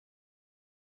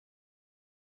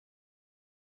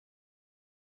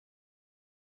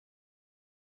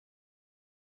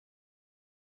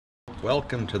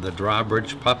Welcome to the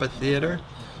Drawbridge Puppet Theater.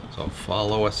 So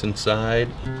follow us inside.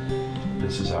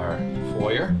 This is our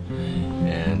foyer,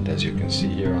 and as you can see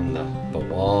here on the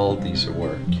wall, these are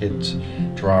where kids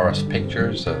draw us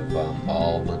pictures of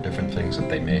all the different things that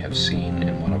they may have seen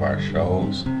in one of our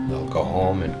shows. They'll go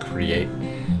home and create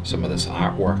some of this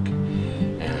artwork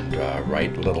and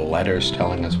write little letters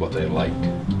telling us what they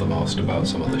liked the most about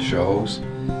some of the shows.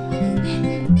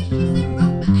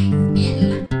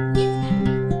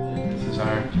 This is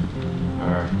our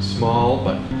small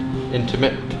but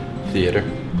intimate theater,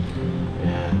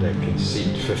 and it can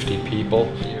seat 50 people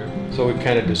here. So we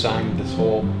kind of designed this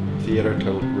whole theater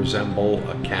to resemble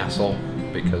a castle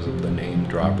because of the name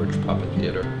Drawbridge Puppet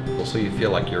Theater. So you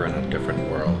feel like you're in a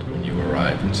different world when you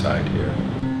arrive inside here.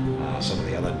 Some of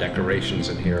the other decorations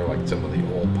in here, like some of the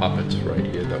old puppets right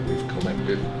here that we've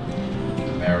collected,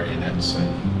 marionettes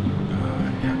and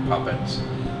hand puppets,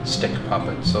 stick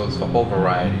puppets. So it's a whole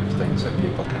variety of things that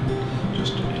people can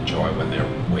just enjoy when they're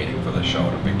waiting for the show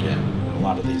to begin. A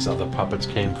lot of these other puppets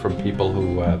came from people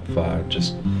who have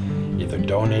just either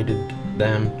donated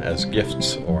them as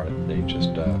gifts, or they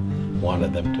just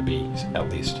wanted them to be at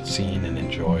least seen and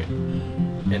enjoyed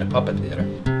in a puppet theater.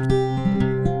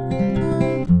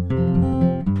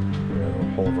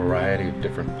 Variety of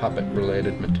different puppet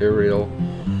related material,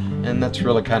 and that's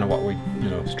really kind of what we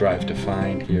strive to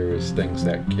find here, is things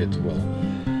that kids will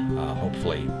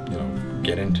hopefully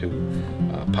get into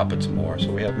puppets more.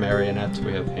 So we have marionettes,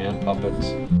 we have hand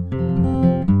puppets.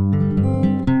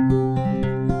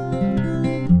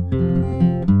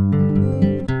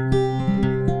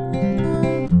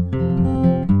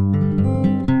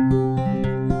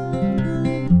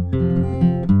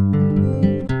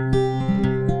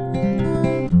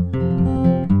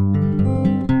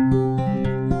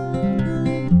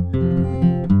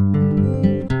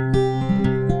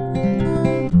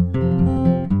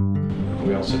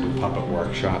 We also do puppet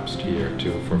workshops here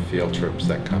too for field trips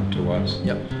that come to us.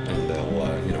 Yep. And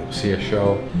they'll see a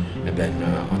show, and then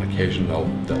on occasion they'll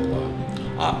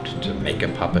opt to make a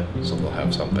puppet, so they'll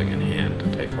have something in hand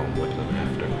to take home with them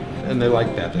after. And they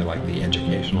like that. They like the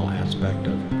educational aspect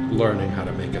of learning how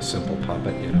to make a simple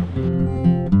puppet,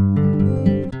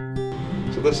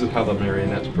 So this is how the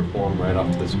marionettes perform right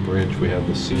off this bridge. We have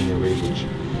the scenery which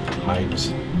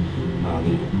hides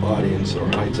the audience, or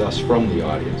hides us from the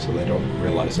audience, so they don't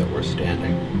realize that we're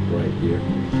standing right here.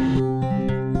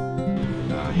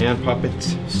 Hand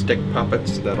puppets, stick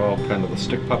puppets, the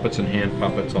stick puppets and hand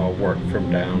puppets all work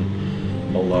from down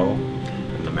below,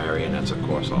 and the marionettes of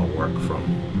course all work from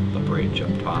the bridge up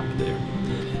top there.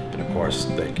 And of course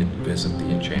they can visit the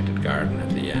Enchanted Garden at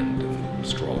the end and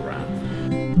stroll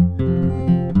around.